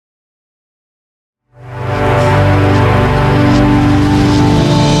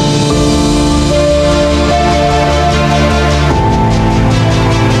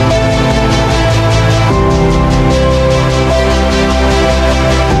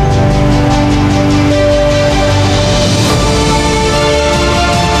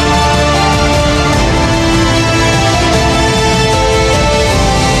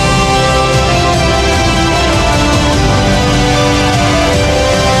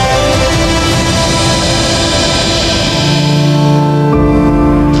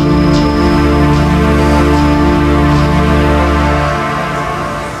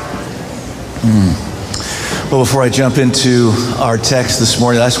before I jump into our text this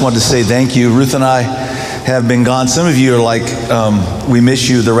morning, I just wanted to say thank you. Ruth and I have been gone. Some of you are like, we miss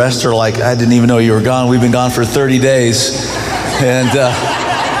you. The rest are like, I didn't even know you were gone. We've been gone for 30 days. And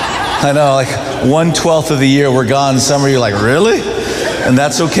I know, like 1/12 of the year we're gone. Some of you are like, really? And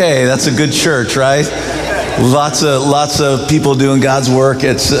that's okay. That's a good church, right? Lots of people doing God's work.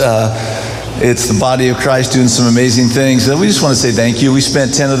 It's the body of Christ doing some amazing things. And we just want to say thank you. We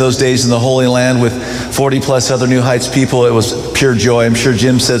spent 10 of those days in the Holy Land with 40 plus other New Heights people. It was pure joy. I'm sure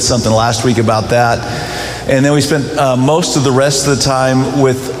Jim said something last week about that. And then we spent most of the rest of the time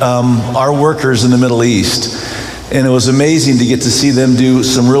with our workers in the Middle East. And it was amazing to get to see them do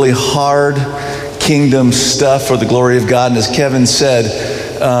some really hard kingdom stuff for the glory of God. And as Kevin said,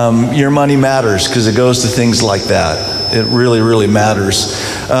 your money matters because it goes to things like that. It really, really matters.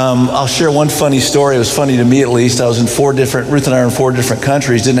 I'll share one funny story. It was funny to me, at least. Ruth and I were in 4 different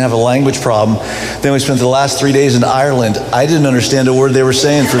countries, didn't have a language problem. Then we spent the last 3 days in Ireland. I didn't understand a word they were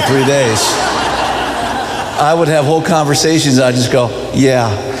saying for 3 days. I would have whole conversations and I'd just go, yeah,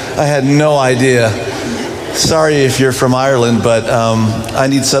 I had no idea. Sorry if you're from Ireland, but I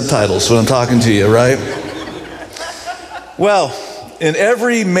need subtitles when I'm talking to you, right? Well, in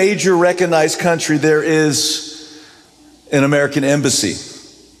every major recognized country, there is an American embassy.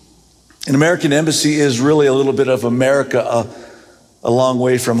 An American embassy is really a little bit of America, a long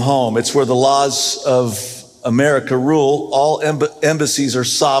way from home. It's where the laws of America rule. All embassies are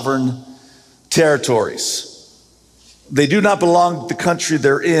sovereign territories. They do not belong to the country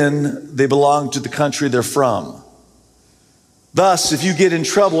they're in, they belong to the country they're from. Thus, if you get in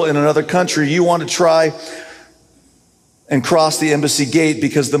trouble in another country, you want to try and cross the embassy gate,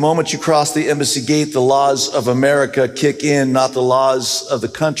 because the moment you cross the embassy gate, the laws of America kick in, not the laws of the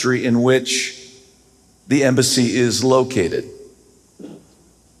country in which the embassy is located.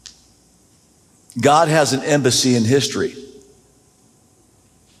 God has an embassy in history.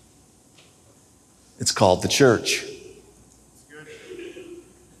 It's called the church.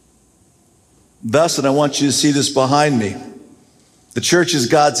 Thus, and I want you to see this behind me, the church is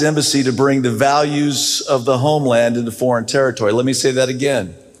God's embassy to bring the values of the homeland into foreign territory. Let me say that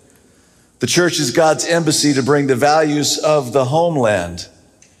again. The church is God's embassy to bring the values of the homeland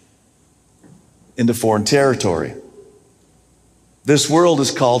into foreign territory. This world is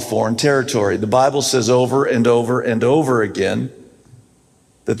called foreign territory. The Bible says over and over and over again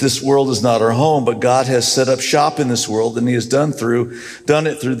that this world is not our home, but God has set up shop in this world, and he has done it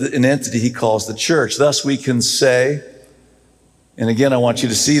through an entity he calls the church. Thus we can say, and again, I want you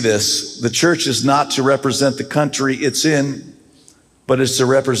to see this, the church is not to represent the country it's in, but it's to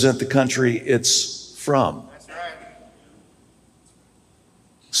represent the country it's from. That's right.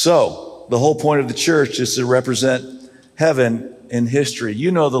 So, the whole point of the church is to represent heaven in history. You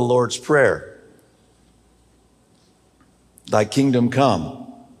know the Lord's Prayer. Thy kingdom come,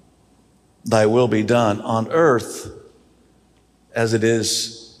 thy will be done on earth as it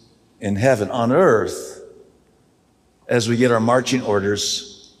is in heaven. On earth, as we get our marching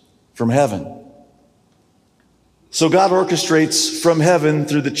orders from heaven. So God orchestrates from heaven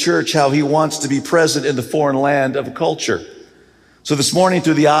through the church how he wants to be present in the foreign land of a culture. So this morning,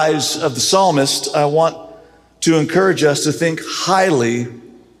 through the eyes of the psalmist, I want to encourage us to think highly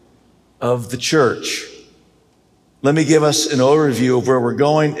of the church. Let me give us an overview of where we're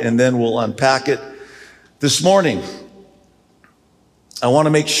going, and then we'll unpack it. This morning, I want to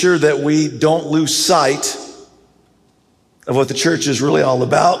make sure that we don't lose sight of what the church is really all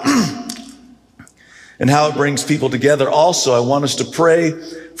about and how it brings people together. Also, I want us to pray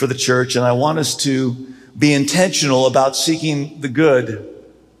for the church, and I want us to be intentional about seeking the good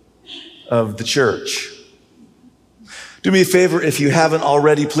of the church. Do me a favor, if you haven't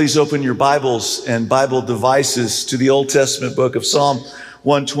already, please open your Bibles and Bible devices to the Old Testament book of Psalm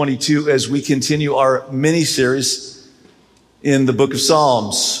 122 as we continue our mini-series in the book of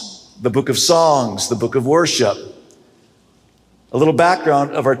Psalms, the book of songs, the book of worship. A little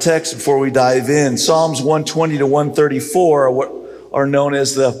background of our text before we dive in. Psalms 120 to 134 are what are known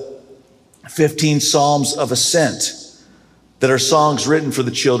as the 15 Psalms of Ascent, that are songs written for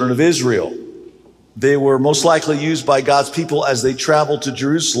the children of Israel. They were most likely used by God's people as they traveled to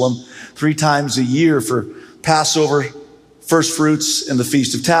Jerusalem 3 times a year for Passover, first fruits, and the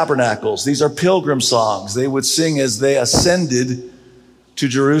Feast of Tabernacles. These are pilgrim songs they would sing as they ascended to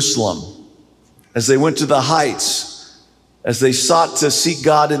Jerusalem, as they went to the heights. As they sought to seek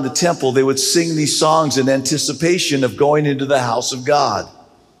God in the temple, they would sing these songs in anticipation of going into the house of God.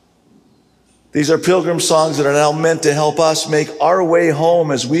 These are pilgrim songs that are now meant to help us make our way home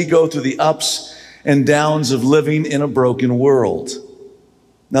as we go through the ups and downs of living in a broken world.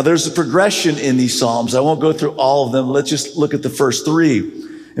 Now, there's a progression in these Psalms. I won't go through all of them. Let's just look at the first three.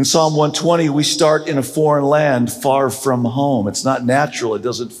 In Psalm 120, we start in a foreign land far from home. It's not natural. It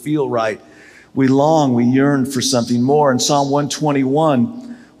doesn't feel right. We long, we yearn for something more. In Psalm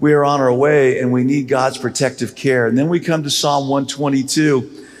 121, we are on our way and we need God's protective care. And then we come to Psalm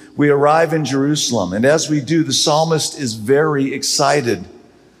 122. We arrive in Jerusalem. And as we do, the psalmist is very excited.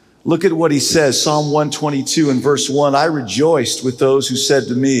 Look at what he says, Psalm 122 and verse 1. I rejoiced with those who said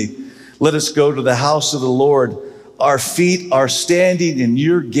to me, let us go to the house of the Lord. Our feet are standing in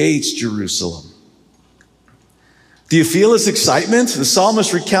your gates, Jerusalem. Do you feel his excitement? The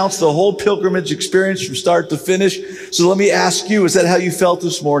psalmist recounts the whole pilgrimage experience from start to finish. So let me ask you, is that how you felt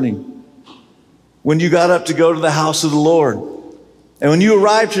this morning? When you got up to go to the house of the Lord? And when you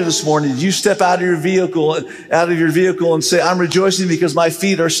arrived here this morning, did you step out of your vehicle and say, I'm rejoicing because my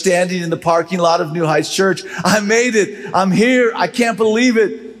feet are standing in the parking lot of New Heights Church. I made it. I'm here. I can't believe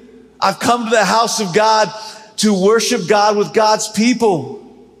it. I've come to the house of God to worship God with God's people.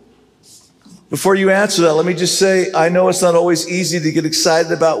 Before you answer that, let me just say, I know it's not always easy to get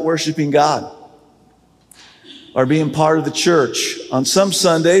excited about worshiping God or being part of the church. On some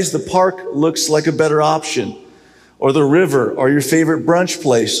Sundays, the park looks like a better option, or the river, or your favorite brunch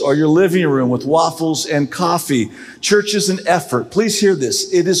place, or your living room with waffles and coffee. Church is an effort. Please hear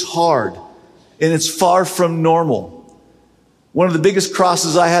this. It is hard, and it's far from normal. One of the biggest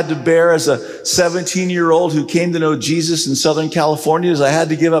crosses I had to bear as a 17-year-old who came to know Jesus in Southern California is I had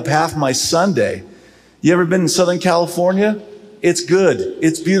to give up half my Sunday. You ever been in Southern California? It's good.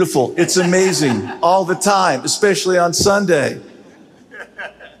 It's beautiful. It's amazing all the time, especially on Sunday.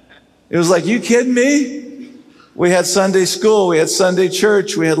 It was like, you kidding me? We had Sunday school. We had Sunday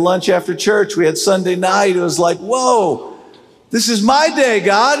church. We had lunch after church. We had Sunday night. It was like, whoa, this is my day,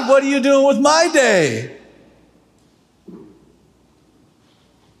 God. What are you doing with my day?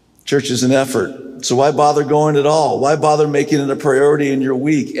 Church is an effort. So why bother going at all? Why bother making it a priority in your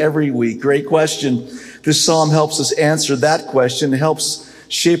week, every week? Great question. This psalm helps us answer that question. It helps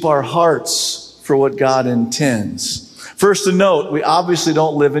shape our hearts for what God intends. First, a note, we obviously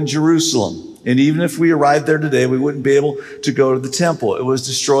don't live in Jerusalem. And even if we arrived there today, we wouldn't be able to go to the temple. It was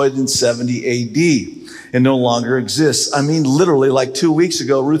destroyed in 70 AD and no longer exists. I mean, literally, like 2 weeks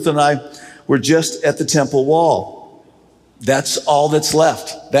ago, Ruth and I were just at the temple wall. That's all that's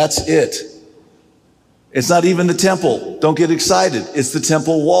left. That's it. It's not even the temple. Don't get excited. It's the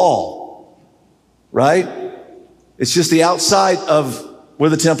temple wall, right? It's just the outside of where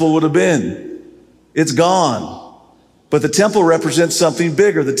the temple would have been. It's gone. But the temple represents something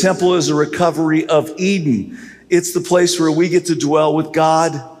bigger. The temple is a recovery of Eden. It's the place where we get to dwell with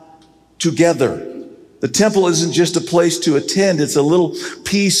God together. The temple isn't just a place to attend. It's a little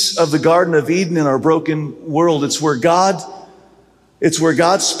piece of the Garden of Eden in our broken world. It's where God's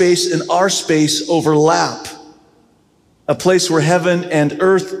space and our space overlap. A place where heaven and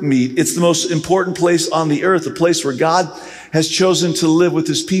earth meet. It's the most important place on the earth, a place where God has chosen to live with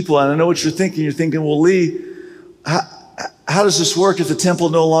his people. And I know what you're thinking. You're thinking, well, Lee, how does this work if the temple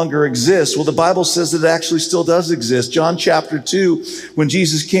no longer exists? Well, the Bible says that it actually still does exist. John chapter 2, when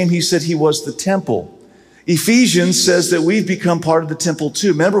Jesus came, he said he was the temple. Ephesians says that we've become part of the temple too.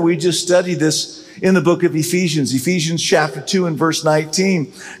 Remember, we just studied this in the book of Ephesians. Ephesians chapter 2 and verse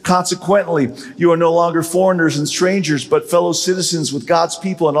 19. Consequently, you are no longer foreigners and strangers, but fellow citizens with God's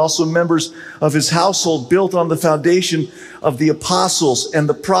people and also members of his household, built on the foundation of the apostles and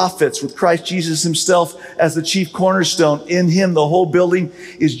the prophets, with Christ Jesus himself as the chief cornerstone. In him, the whole building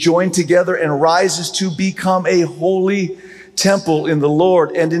is joined together and rises to become a holy temple in the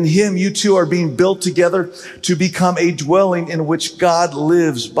Lord. And in him, you two are being built together to become a dwelling in which God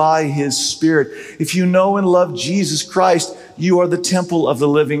lives by his Spirit. If you know and love Jesus Christ, you are the temple of the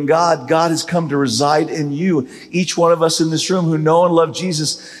living God. God has come to reside in you. Each one of us in this room who know and love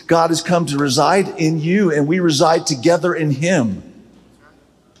Jesus, God has come to reside in you, and we reside together in him.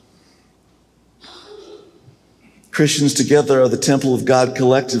 Christians together are the temple of God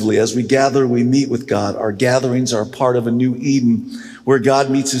collectively. As we gather, we meet with God. Our gatherings are part of a new Eden where God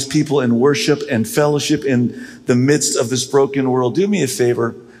meets his people in worship and fellowship in the midst of this broken world. Do me a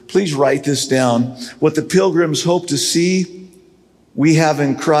favor. Please write this down. What the pilgrims hope to see, we have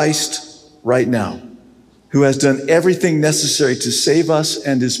in Christ right now, who has done everything necessary to save us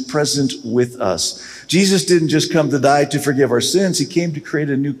and is present with us. Jesus didn't just come to die to forgive our sins. He came to create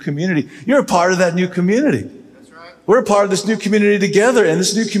a new community. You're a part of that new community. We're a part of this new community together, and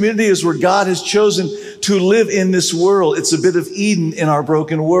this new community is where God has chosen to live in this world. It's a bit of Eden in our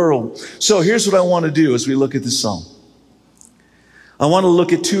broken world. So here's what I want to do as we look at this psalm. I want to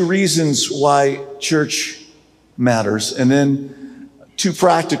look at two reasons why church matters, and then two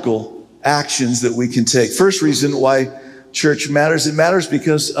practical actions that we can take. First reason why church matters. It matters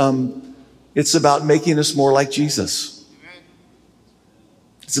because it's about making us more like Jesus.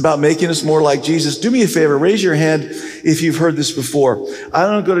 It's about making us more like Jesus. Do me a favor, raise your hand if you've heard this before. I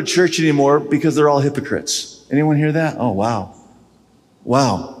don't go to church anymore because they're all hypocrites. Anyone hear that? Oh, wow.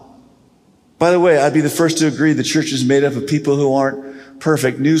 Wow. By the way, I'd be the first to agree the church is made up of people who aren't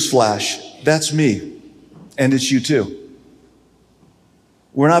perfect. Newsflash, that's me. And it's you too.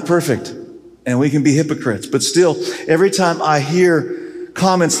 We're not perfect and we can be hypocrites. But still, every time I hear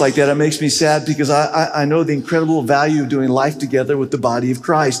comments like that, it makes me sad because I know the incredible value of doing life together with the body of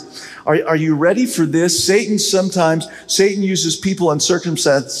Christ. Are you ready for this? Satan uses people and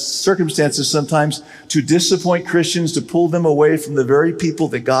circumstances sometimes to disappoint Christians, to pull them away from the very people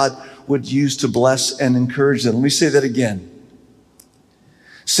that God would use to bless and encourage them. Let me say that again.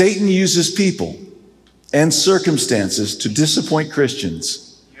 Satan uses people and circumstances to disappoint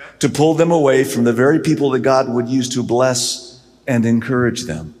Christians, to pull them away from the very people that God would use to bless and encourage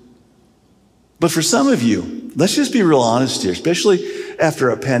them. But for some of you, let's just be real honest here, especially after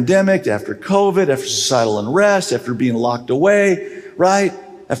a pandemic, after COVID, after societal unrest, after being locked away, right?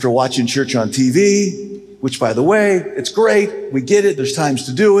 After watching church on TV, which by the way, it's great. We get it. There's times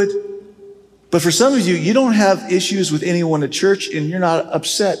to do it. But for some of you, you don't have issues with anyone at church and you're not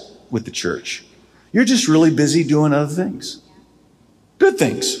upset with the church. You're just really busy doing other things. Good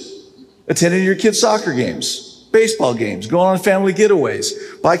things. Attending your kids' soccer games, baseball games, going on family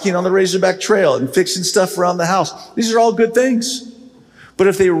getaways, biking on the Razorback Trail and fixing stuff around the house. These are all good things. But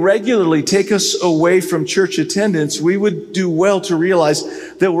if they regularly take us away from church attendance, we would do well to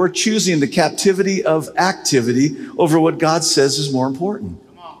realize that we're choosing the captivity of activity over what God says is more important.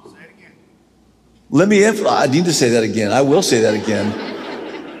 Come on, say it again. I need to say that again. I will say that again.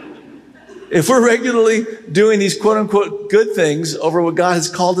 If we're regularly doing these quote unquote good things over what God has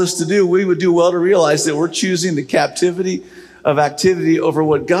called us to do, we would do well to realize that we're choosing the captivity of activity over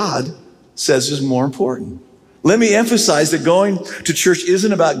what God says is more important. Let me emphasize that going to church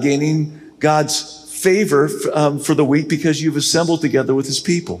isn't about gaining God's favor for the week because you've assembled together with his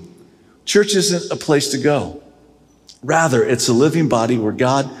people. Church isn't a place to go. Rather, it's a living body where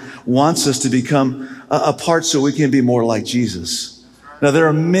God wants us to become a part so we can be more like Jesus. Now, there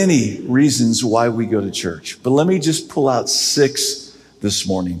are many reasons why we go to church, but let me just pull out 6 this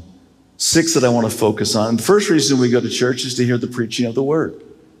morning. 6 that I want to focus on. The first reason we go to church is to hear the preaching of the word.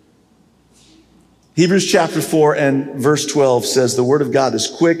 Hebrews chapter 4 and verse 12 says, the word of God is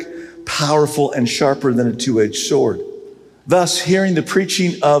quick, powerful, and sharper than a two-edged sword. Thus, hearing the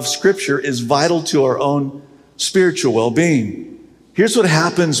preaching of Scripture is vital to our own spiritual well-being. Here's what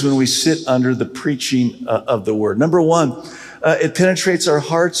happens when we sit under the preaching of the word. Number 1, it penetrates our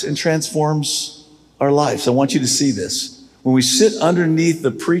hearts and transforms our lives. I want you to see this. When we sit underneath the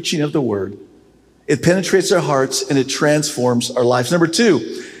preaching of the word, it penetrates our hearts and it transforms our lives. Number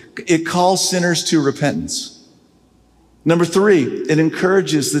 2, it calls sinners to repentance. Number 3, it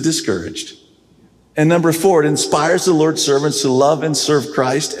encourages the discouraged. And number 4, it inspires the Lord's servants to love and serve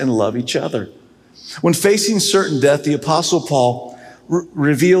Christ and love each other. When facing certain death, the Apostle Paul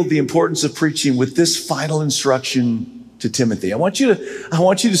revealed the importance of preaching with this final instruction to Timothy. I want you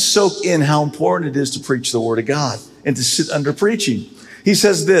to soak in how important it is to preach the word of God and to sit under preaching. He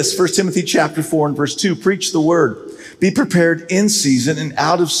says this, 1 Timothy chapter 4 and verse 2, preach the word. Be prepared in season and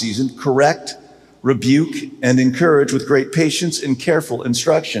out of season, correct, rebuke, and encourage with great patience and careful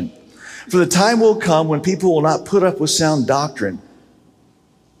instruction. For the time will come when people will not put up with sound doctrine.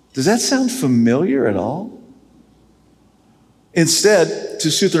 Does that sound familiar at all? Instead, to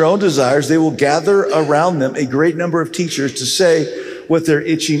suit their own desires, they will gather around them a great number of teachers to say what their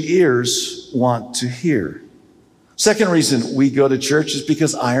itching ears want to hear. Second reason we go to church is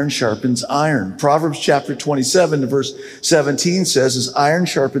because iron sharpens iron. Proverbs chapter 27 verse 17 says, as iron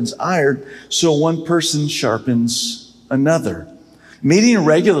sharpens iron, so one person sharpens another. Meeting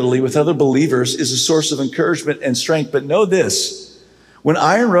regularly with other believers is a source of encouragement and strength, but know this, when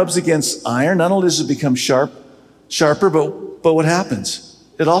iron rubs against iron, not only does it become sharper, but what happens?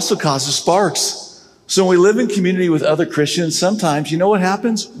 It also causes sparks. So when we live in community with other Christians, sometimes, you know what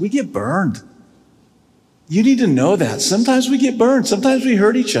happens? We get burned. You need to know that. Sometimes we get burned. Sometimes we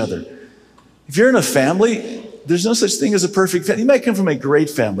hurt each other. If you're in a family, there's no such thing as a perfect family. You might come from a great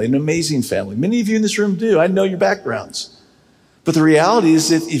family, an amazing family. Many of you in this room do. I know your backgrounds. But the reality is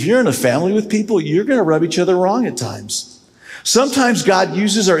that if you're in a family with people, you're going to rub each other wrong at times. Sometimes God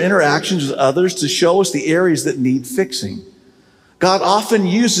uses our interactions with others to show us the areas that need fixing. God often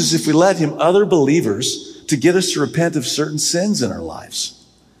uses, if we let him, other believers to get us to repent of certain sins in our lives.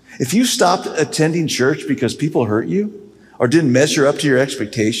 If you stopped attending church because people hurt you, or didn't measure up to your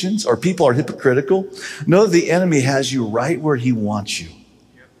expectations, or people are hypocritical, know that the enemy has you right where he wants you.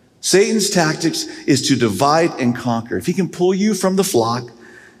 Satan's tactics is to divide and conquer. If he can pull you from the flock,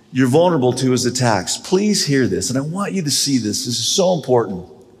 you're vulnerable to his attacks. Please hear this, and I want you to see this. This is so important.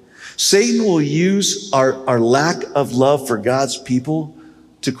 Satan will use our lack of love for God's people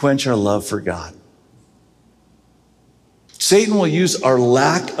to quench our love for God. Satan will use our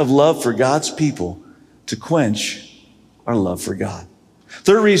lack of love for God's people to quench our love for God.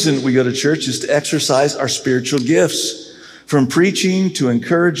 Third reason we go to church is to exercise our spiritual gifts. From preaching to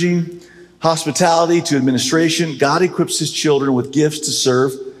encouraging, hospitality to administration, God equips his children with gifts to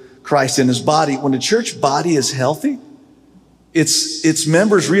serve Christ in his body. When the church body is healthy, its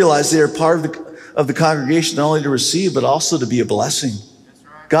members realize they are part of the congregation not only to receive, but also to be a blessing.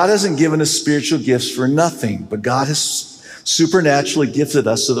 God hasn't given us spiritual gifts for nothing, but God has supernaturally gifted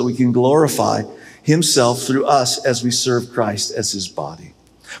us so that we can glorify himself through us as we serve Christ as his body.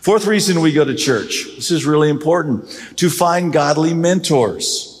 Fourth reason we go to church. This is really important. To find godly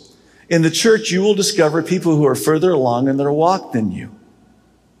mentors. In the church, you will discover people who are further along in their walk than you.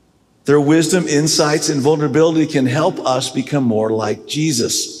 Their wisdom, insights, and vulnerability can help us become more like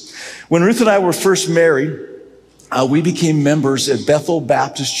Jesus. When Ruth and I were first married, we became members at Bethel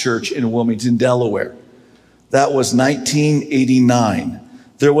Baptist Church in Wilmington, Delaware. That was 1989.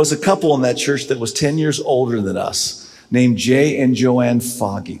 There was a couple in that church that was 10 years older than us, named Jay and Joanne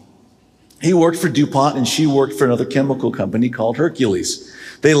Foggy. He worked for DuPont and she worked for another chemical company called Hercules.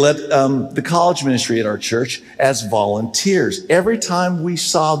 They led the college ministry at our church as volunteers. Every time we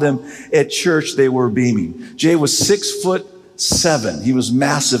saw them at church, they were beaming. Jay was 6'7". He was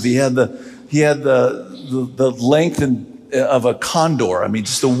massive. He had the length of a condor. I mean,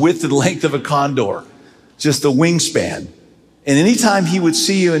 just the width and length of a condor, just the wingspan. And anytime he would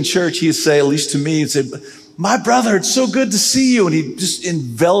see you in church, he'd say, at least to me, he'd say, "My brother, it's so good to see you." And he'd just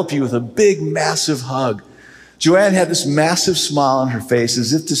envelop you with a big, massive hug. Joanne had this massive smile on her face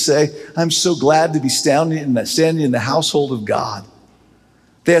as if to say, "I'm so glad to be standing in the household of God."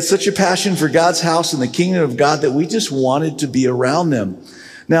 They had such a passion for God's house and the kingdom of God that we just wanted to be around them.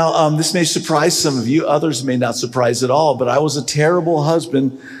 Now, this may surprise some of you. Others may not surprise at all, but I was a terrible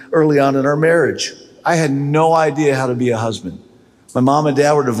husband early on in our marriage. I had no idea how to be a husband. My mom and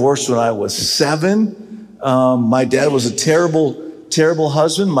dad were divorced when I was 7. My dad was a terrible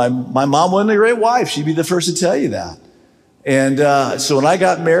husband. My mom wasn't a great wife. She'd be the first to tell you that. And so when I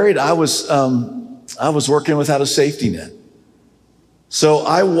got married, I was working without a safety net. So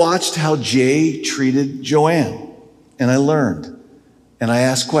I watched how Jay treated Joanne, and I learned, and I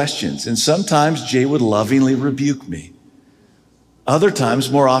asked questions. And sometimes Jay would lovingly rebuke me. Other times,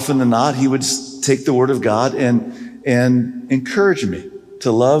 more often than not, he would take the word of God and encourage me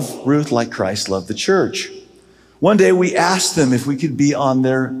to love Ruth like Christ loved the church. One day we asked them if we could be on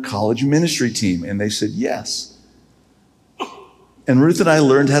their college ministry team, and they said yes. And Ruth and I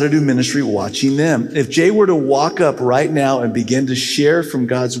learned how to do ministry watching them. If Jay were to walk up right now and begin to share from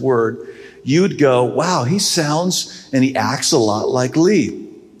God's word, you'd go, "Wow, he sounds and he acts a lot like Lee."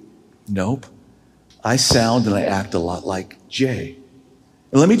 Nope. I sound and I act a lot like Jay.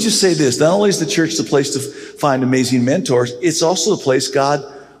 And let me just say this, not only is the church the place to find amazing mentors, it's also the place God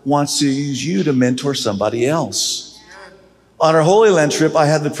wants to use you to mentor somebody else. On our Holy Land trip, I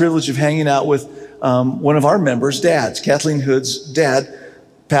had the privilege of hanging out with one of our members' dads, Kathleen Hood's dad,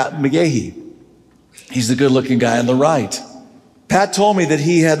 Pat McGahee. He's the good-looking guy on the right. Pat told me that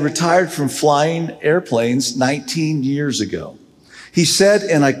he had retired from flying airplanes 19 years ago. He said,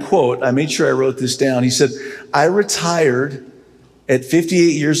 and I quote, I made sure I wrote this down. He said, "I retired at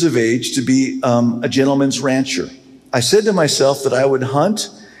 58 years of age to be a gentleman's rancher. I said to myself that I would hunt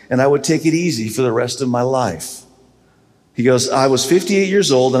and I would take it easy for the rest of my life." He goes, "I was 58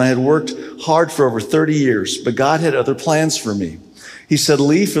 years old and I had worked hard for over 30 years, but God had other plans for me." He said,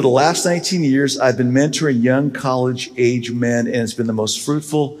 "Lee, for the last 19 years, I've been mentoring young college-age men, and it's been the most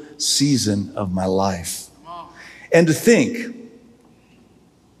fruitful season of my life." And to think,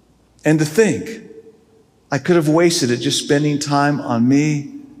 I could have wasted it just spending time on me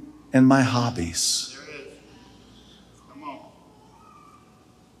and my hobbies.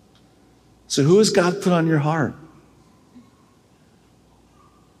 So who has God put on your heart?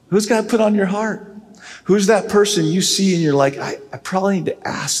 Who's God put on your heart? Who's that person you see and you're like, I probably need to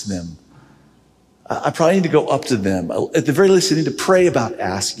ask them. I probably need to go up to them. At the very least, I need to pray about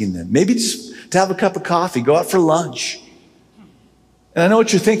asking them. Maybe just to have a cup of coffee, go out for lunch. And I know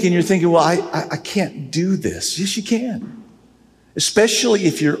what you're thinking. You're thinking, well, I can't do this. Yes, you can. Especially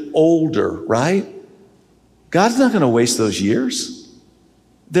if you're older, right? God's not going to waste those years.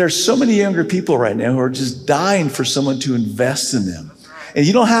 There's so many younger people right now who are just dying for someone to invest in them. And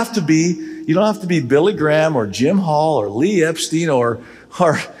you don't have to be Billy Graham or Jim Hall or Lee Epstein or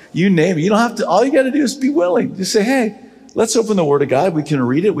you name it. You don't have to, all you got to do is be willing. Just say, hey, let's open the Word of God. We can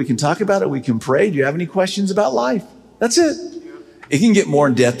read it. We can talk about it. We can pray. Do you have any questions about life? That's it. It can get more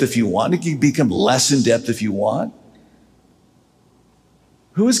in depth if you want. It can become less in depth if you want.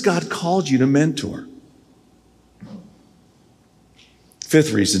 Who has God called you to mentor?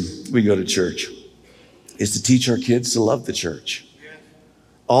 Fifth reason we go to church is to teach our kids to love the church.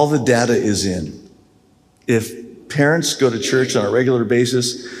 All the data is in. If parents go to church on a regular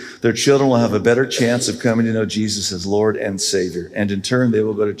basis, their children will have a better chance of coming to know Jesus as Lord and Savior. And in turn, they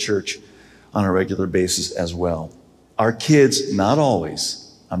will go to church on a regular basis as well. Our kids, not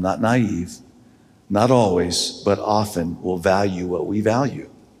always, I'm not naive, not always, but often will value what we value.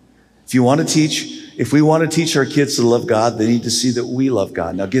 If we want to teach our kids to love God, they need to see that we love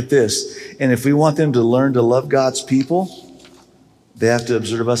God. Now get this, and if we want them to learn to love God's people, they have to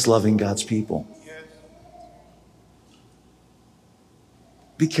observe us loving God's people.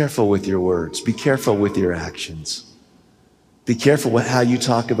 Be careful with your words. Be careful with your actions. Be careful with how you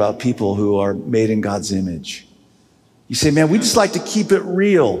talk about people who are made in God's image. You say, man, we just like to keep it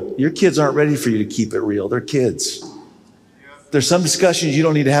real. Your kids aren't ready for you to keep it real. They're kids. There's some discussions you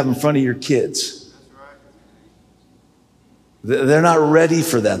don't need to have in front of your kids. They're not ready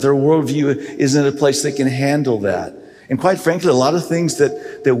for that. Their worldview isn't a place that can handle that. And quite frankly, a lot of things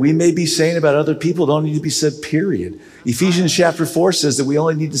that we may be saying about other people don't need to be said, period. Ephesians chapter 4 says that we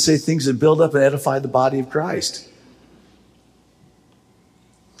only need to say things that build up and edify the body of Christ.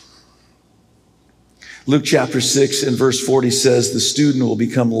 Luke chapter 6 and verse 40 says the student will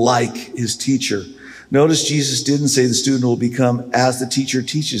become like his teacher. Notice Jesus didn't say the student will become as the teacher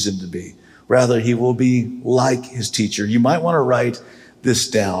teaches him to be. Rather, he will be like his teacher. You might want to write this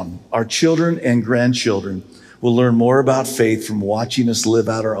down. Our children and grandchildren will learn more about faith from watching us live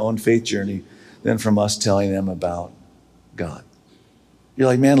out our own faith journey than from us telling them about God. You're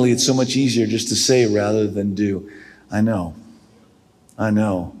like, man, Lee, it's so much easier just to say rather than do. I know.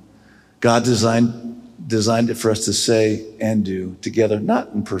 God designed it for us to say and do together,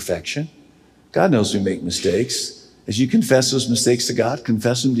 not in perfection. God knows we make mistakes. As you confess those mistakes to God,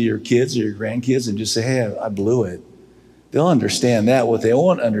 confess them to your kids or your grandkids and just say, hey, I blew it. They'll understand that. What they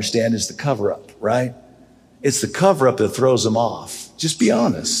won't understand is the cover-up, right? It's the cover-up that throws them off. Just be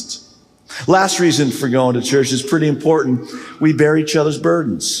honest. Last reason for going to church is pretty important. We bear each other's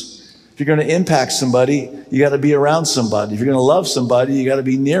burdens. If you're going to impact somebody, you got to be around somebody. If you're going to love somebody, you got to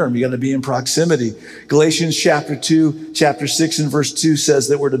be near them. You got to be in proximity. Galatians chapter 6 and verse 2 says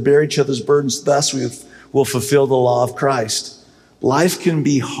that we're to bear each other's burdens. Thus we will fulfill the law of Christ. Life can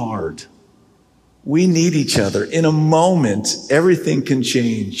be hard. We need each other. In a moment, everything can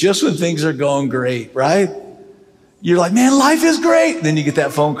change. Just when things are going great, right? You're like, man, life is great. Then you get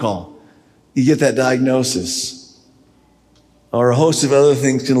that phone call. You get that diagnosis. Or a host of other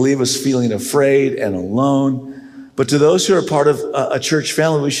things can leave us feeling afraid and alone. But to those who are part of a church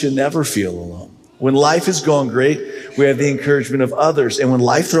family, we should never feel alone. When life is going great, we have the encouragement of others. And when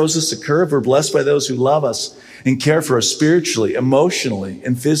life throws us a curve, we're blessed by those who love us and care for us spiritually, emotionally,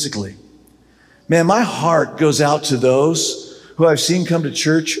 and physically. Man, my heart goes out to those who I've seen come to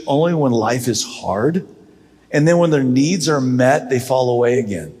church only when life is hard. And then when their needs are met, they fall away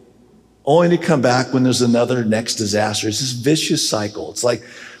again. Only to come back when there's another next disaster. It's this vicious cycle. It's like,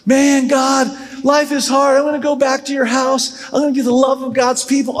 man, God, life is hard. I'm going to go back to your house. I'm going to get the love of God's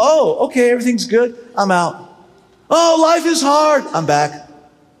people. Oh, okay, everything's good. I'm out. Oh, life is hard. I'm back.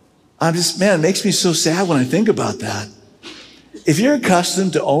 Man, it makes me so sad when I think about that. If you're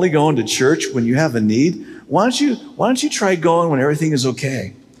accustomed to only going to church when you have a need, why don't you try going when everything is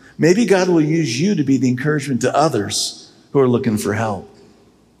okay? Maybe God will use you to be the encouragement to others who are looking for help.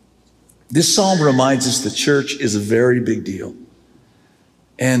 This psalm reminds us that church is a very big deal.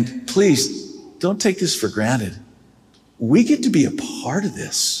 And please, don't take this for granted. We get to be a part of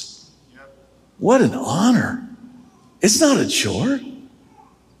this. What an honor. It's not a chore.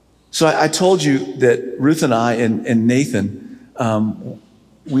 So I told you that Ruth and I and Nathan,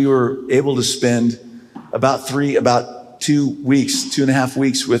 we were able to spend about 2.5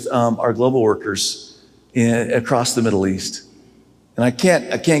 weeks with our global workers across the Middle East. And I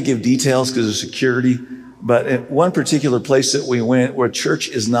can't give details because of security, but at one particular place that we went where church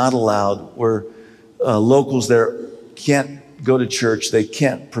is not allowed, where locals there can't go to church, they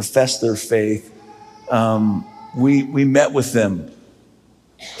can't profess their faith, we met with them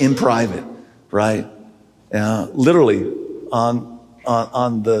in private, right? Literally on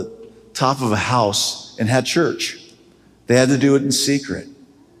the top of a house and had church. They had to do it in secret.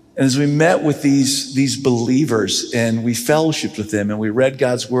 And as we met with these believers and we fellowshiped with them and we read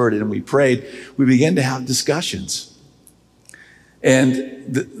God's word and we prayed, we began to have discussions. And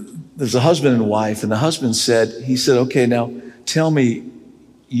there's a husband and wife, and the husband said, okay, now tell me,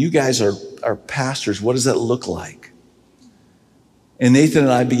 you guys are pastors. What does that look like? And Nathan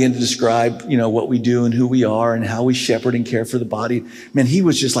and I began to describe, what we do and who we are and how we shepherd and care for the body. Man, he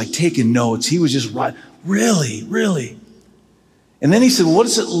was just like taking notes. He was just right. Really, really. And then he said, what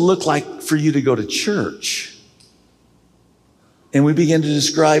does it look like for you to go to church? And we began to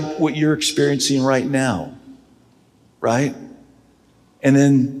describe what you're experiencing right now, right? And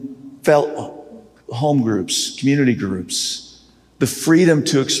then felt home groups, community groups, the freedom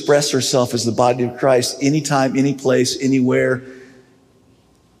to express ourselves as the body of Christ anytime, any place, anywhere.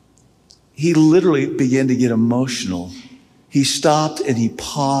 He literally began to get emotional. He stopped and he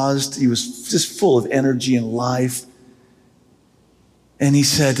paused. He was just full of energy and life. And he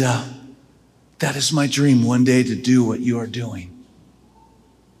said, that is my dream one day to do what you are doing.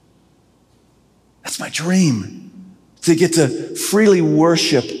 That's my dream, to get to freely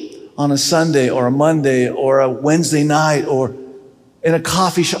worship on a Sunday or a Monday or a Wednesday night or in a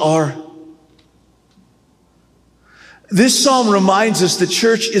coffee shop. This psalm reminds us that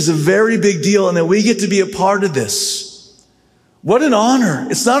church is a very big deal and that we get to be a part of this. What an honor.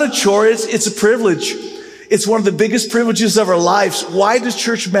 It's not a chore, it's a privilege. It's one of the biggest privileges of our lives. Why does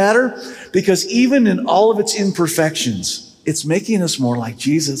church matter? Because even in all of its imperfections, it's making us more like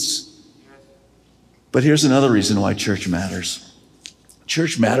Jesus. But here's another reason why church matters.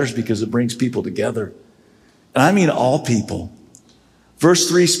 Church matters because it brings people together. And I mean all people. Verse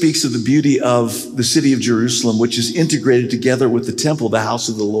 3 speaks of the beauty of the city of Jerusalem, which is integrated together with the temple, the house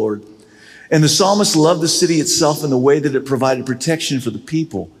of the Lord. And the psalmist loved the city itself in the way that it provided protection for the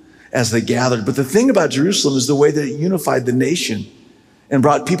people as they gathered. But the thing about Jerusalem is the way that it unified the nation and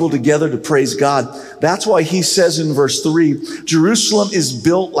brought people together to praise God. That's why he says in verse 3, Jerusalem is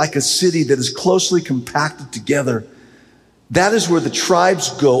built like a city that is closely compacted together. That is where the tribes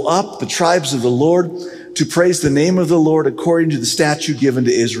go up, the tribes of the Lord, to praise the name of the Lord according to the statute given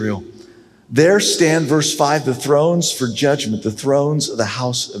to Israel. There stand, verse 5, the thrones for judgment, the thrones of the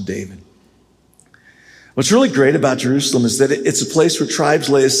house of David. What's really great about Jerusalem is that it's a place where tribes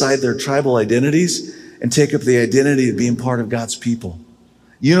lay aside their tribal identities and take up the identity of being part of God's people,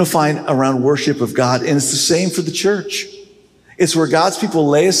 unifying around worship of God. And it's the same for the church. It's where God's people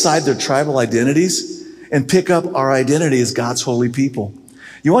lay aside their tribal identities and pick up our identity as God's holy people.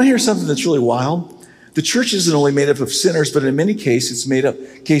 You want to hear something that's really wild? The church isn't only made up of sinners, but in many cases, it's made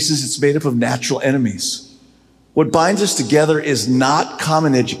up of natural enemies. What binds us together is not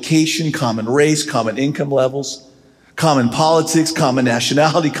common education, common race, common income levels, common politics, common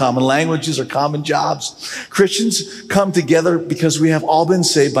nationality, common languages, or common jobs. Christians come together because we have all been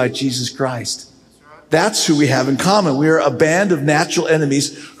saved by Jesus Christ. That's who we have in common. We are a band of natural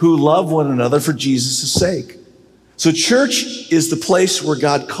enemies who love one another for Jesus' sake. So church is the place where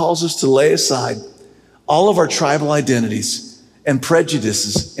God calls us to lay aside all of our tribal identities and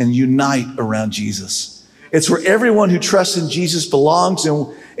prejudices and unite around Jesus. It's where everyone who trusts in Jesus belongs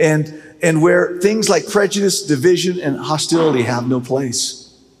and where things like prejudice, division, and hostility have no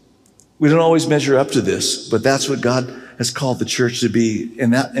place. We don't always measure up to this, but that's what God has called the church to be.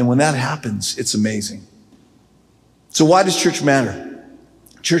 And when that happens, it's amazing. So why does church matter?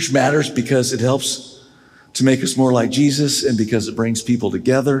 Church matters because it helps to make us more like Jesus and because it brings people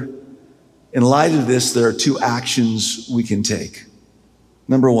together. In light of this, there are two actions we can take.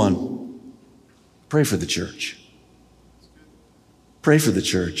 Number one, pray for the church. Pray for the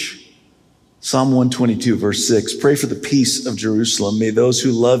church. Psalm 122, verse 6, pray for the peace of Jerusalem. May those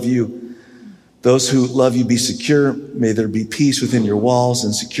who love you be secure. May there be peace within your walls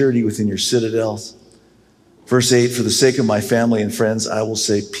and security within your citadels. Verse 8, for the sake of my family and friends, I will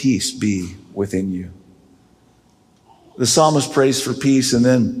say, peace be within you. The psalmist prays for peace and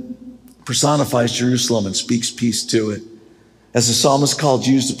then personifies Jerusalem and speaks peace to it. As the psalmist called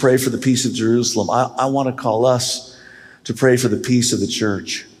Jews to pray for the peace of Jerusalem, I want to call us to pray for the peace of the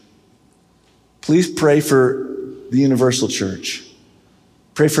church. Please pray for the universal church.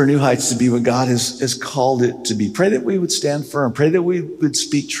 Pray for New Heights to be what God has called it to be. Pray that we would stand firm. Pray that we would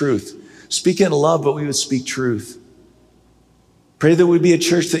speak truth. Speak in love, but we would speak truth. Pray that we be a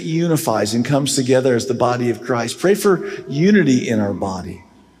church that unifies and comes together as the body of Christ. Pray for unity in our body.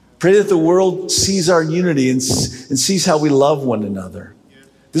 Pray that the world sees our unity and sees how we love one another.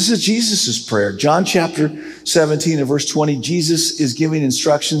 This is Jesus' prayer. John chapter 17 and verse 20, Jesus is giving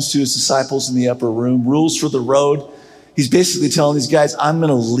instructions to his disciples in the upper room, rules for the road. He's basically telling these guys, I'm going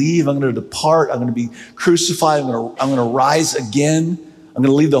to leave. I'm going to depart. I'm going to be crucified. I'm going to rise again. I'm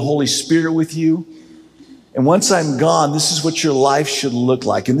going to leave the Holy Spirit with you. And once I'm gone, this is what your life should look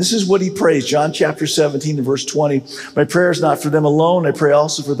like. And this is what he prays. John chapter 17 and verse 20. My prayer is not for them alone. I pray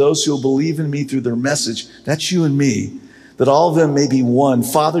also for those who will believe in me through their message. That's you and me. That all of them may be one.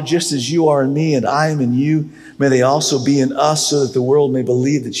 Father, just as you are in me and I am in you, may they also be in us so that the world may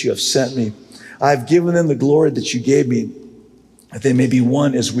believe that you have sent me. I have given them the glory that you gave me, that they may be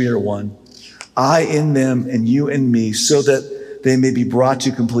one as we are one. I in them and you in me, so that they may be brought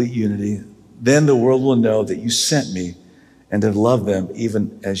to complete unity. Then the world will know that you sent me and have loved them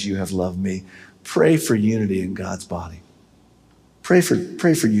even as you have loved me. Pray for unity in God's body. Pray for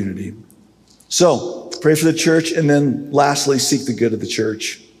unity. So, pray for the church, and then lastly, seek the good of the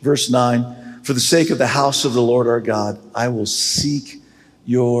church. Verse 9, for the sake of the house of the Lord our God, I will seek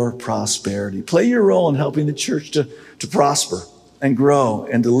your prosperity. Play your role in helping the church to prosper and grow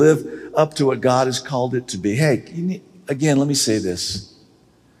and to live up to what God has called it to be. Hey, again, let me say this.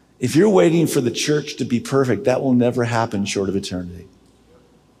 If you're waiting for the church to be perfect, that will never happen short of eternity.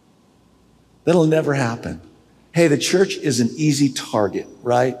 That'll never happen. Hey, the church is an easy target,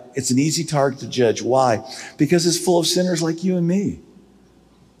 right? It's an easy target to judge. Why? Because it's full of sinners like you and me.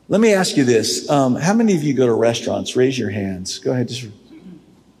 Let me ask you this. How many of you go to restaurants? Raise your hands. Go ahead.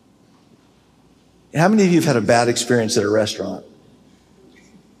 How many of you have had a bad experience at a restaurant?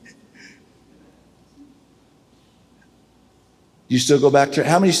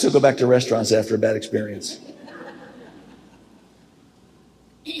 How many still go back to restaurants after a bad experience?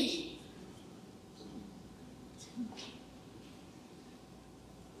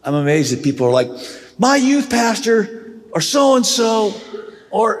 I'm amazed that people are like, my youth pastor, or so-and-so,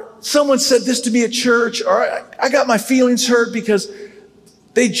 or someone said this to me at church, or I got my feelings hurt because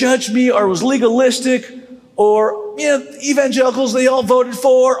they judged me, or was legalistic, or, evangelicals they all voted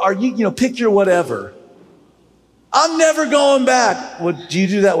for, or, pick your whatever. I'm never going back. Well, do you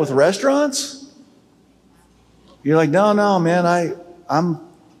do that with restaurants? You're like, no, man, I'm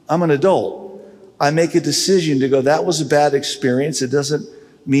an adult. I make a decision to go, that was a bad experience. It doesn't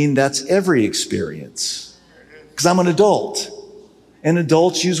mean that's every experience. Because I'm an adult. And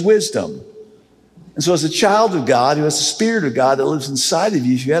adults use wisdom. And so as a child of God, who has the Spirit of God that lives inside of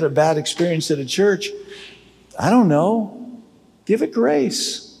you, if you had a bad experience at a church, I don't know, give it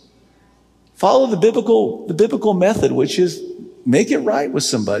grace. Follow the biblical method, which is make it right with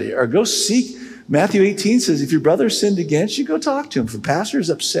somebody, or go seek. Matthew 18 says, if your brother sinned against you, go talk to him. If a pastor has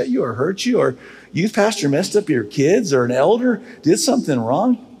upset you or hurt you, or youth pastor messed up your kids, or an elder did something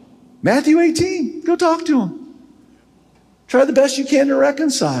wrong, Matthew 18, go talk to him. Try the best you can to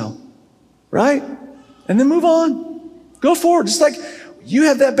reconcile, right? And then move on. Go forward. It's like you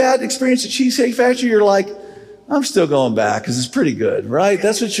have that bad experience at Cheesecake Factory, you're like, I'm still going back because it's pretty good, right?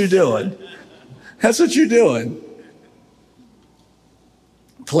 That's what you're doing. That's what you're doing.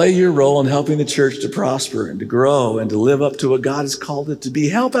 Play your role in helping the church to prosper and to grow and to live up to what God has called it to be.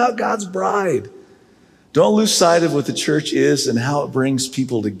 Help out God's bride. Don't lose sight of what the church is and how it brings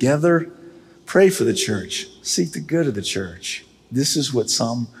people together. Pray for the church. Seek the good of the church. This is what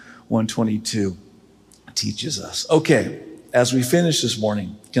Psalm 122 teaches us. Okay, as we finish this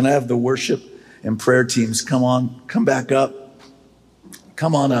morning, can I have the worship and prayer teams come back up?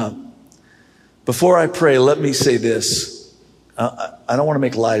 Come on up. Before I pray, let me say this. I don't want to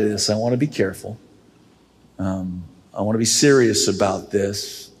make light of this. I want to be careful. I want to be serious about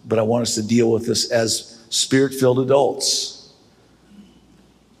this, but I want us to deal with this as Spirit-filled adults.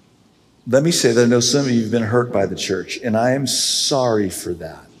 Let me say that I know some of you have been hurt by the church, and I am sorry for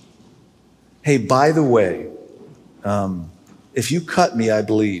that. Hey, by the way, if you cut me, I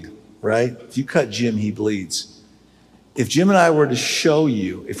bleed, right? If you cut Jim, he bleeds. If Jim and I were to show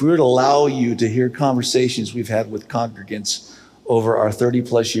you, if we were to allow you to hear conversations we've had with congregants over our 30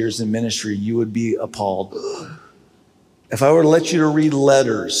 plus years in ministry, you would be appalled. If I were to let you to read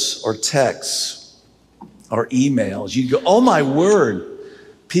letters or texts or emails, you'd go, oh my word,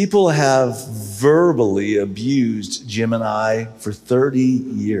 people have verbally abused Jim and I for 30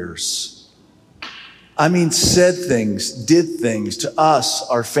 years. I mean, said things, did things to us,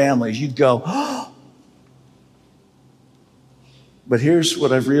 our families. You'd go, oh. But here's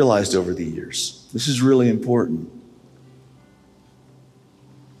what I've realized over the years. This is really important.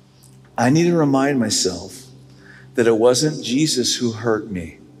 I need to remind myself that it wasn't Jesus who hurt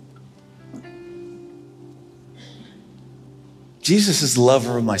me. Jesus is the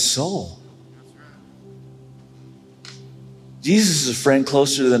lover of my soul. Jesus is a friend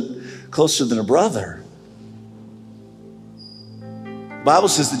closer than a brother. The Bible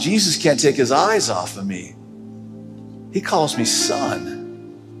says that Jesus can't take his eyes off of me. He calls me son.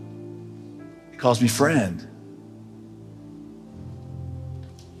 He calls me friend.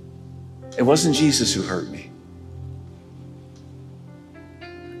 It wasn't Jesus who hurt me.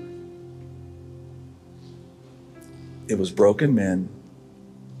 It was broken men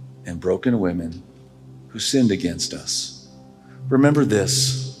and broken women who sinned against us. Remember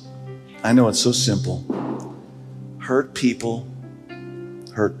this. I know it's so simple. Hurt people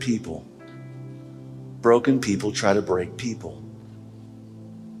hurt people. Broken people try to break people.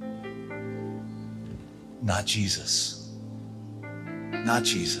 Not Jesus. Not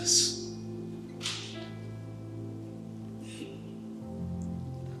Jesus.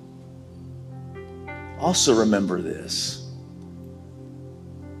 Also remember this.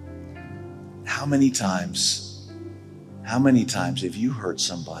 How many times have you hurt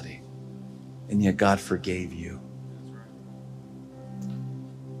somebody and yet God forgave you?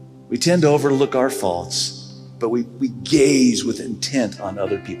 We tend to overlook our faults, but we gaze with intent on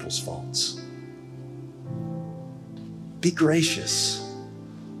other people's faults. Be gracious.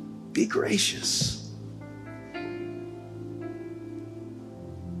 Be gracious.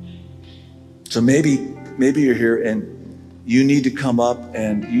 So maybe you're here and you need to come up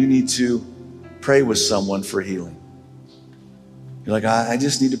and you need to pray with someone for healing. You're like, I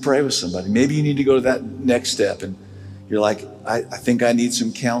just need to pray with somebody. Maybe you need to go to that next step and you're like, I think I need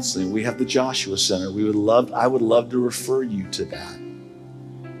some counseling. We have the Joshua Center. I would love to refer you to that.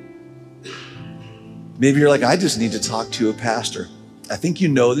 Maybe you're like, I just need to talk to a pastor. I think you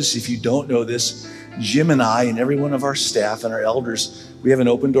know this. If you don't know this, Jim and I and every one of our staff and our elders, we have an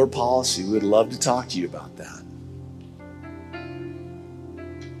open door policy. We would love to talk to you about that.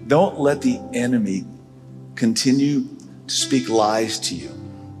 Don't let the enemy continue to speak lies to you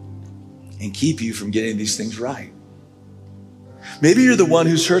and keep you from getting these things right. Maybe you're the one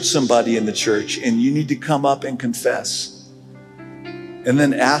who's hurt somebody in the church and you need to come up and confess and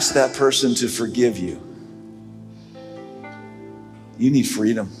then ask that person to forgive you. You need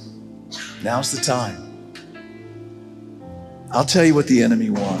freedom. Now's the time. I'll tell you what the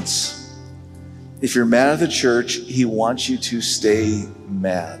enemy wants. If you're mad at the church, he wants you to stay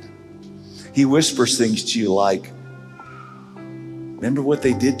mad. He whispers things to you like, remember what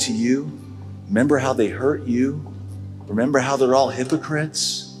they did to you? Remember how they hurt you? Remember how they're all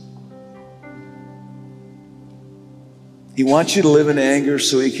hypocrites? He wants you to live in anger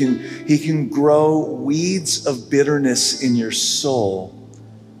so he can grow weeds of bitterness in your soul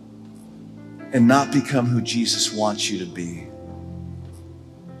and not become who Jesus wants you to be.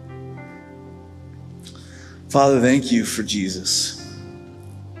 Father, thank you for Jesus,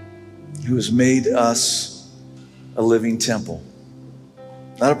 who has made us a living temple.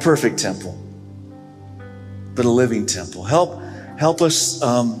 Not a perfect temple, but a living temple. Help us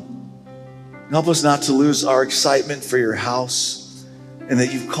not to lose our excitement for your house and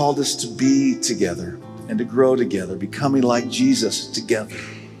that you've called us to be together and to grow together, becoming like Jesus together.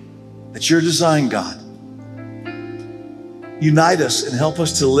 That's your design, God. Unite us and help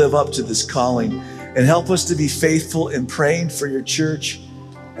us to live up to this calling and help us to be faithful in praying for your church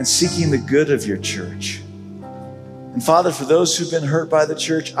and seeking the good of your church. And Father, for those who've been hurt by the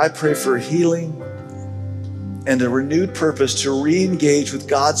church, I pray for healing and a renewed purpose to re-engage with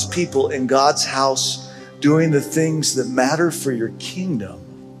God's people in God's house, doing the things that matter for your kingdom.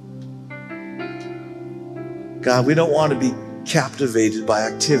 God, we don't want to be captivated by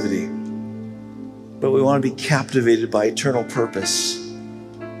activity, but we want to be captivated by eternal purpose.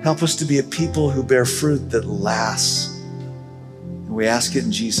 Help us to be a people who bear fruit that lasts. And we ask it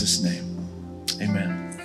in Jesus' name. Amen.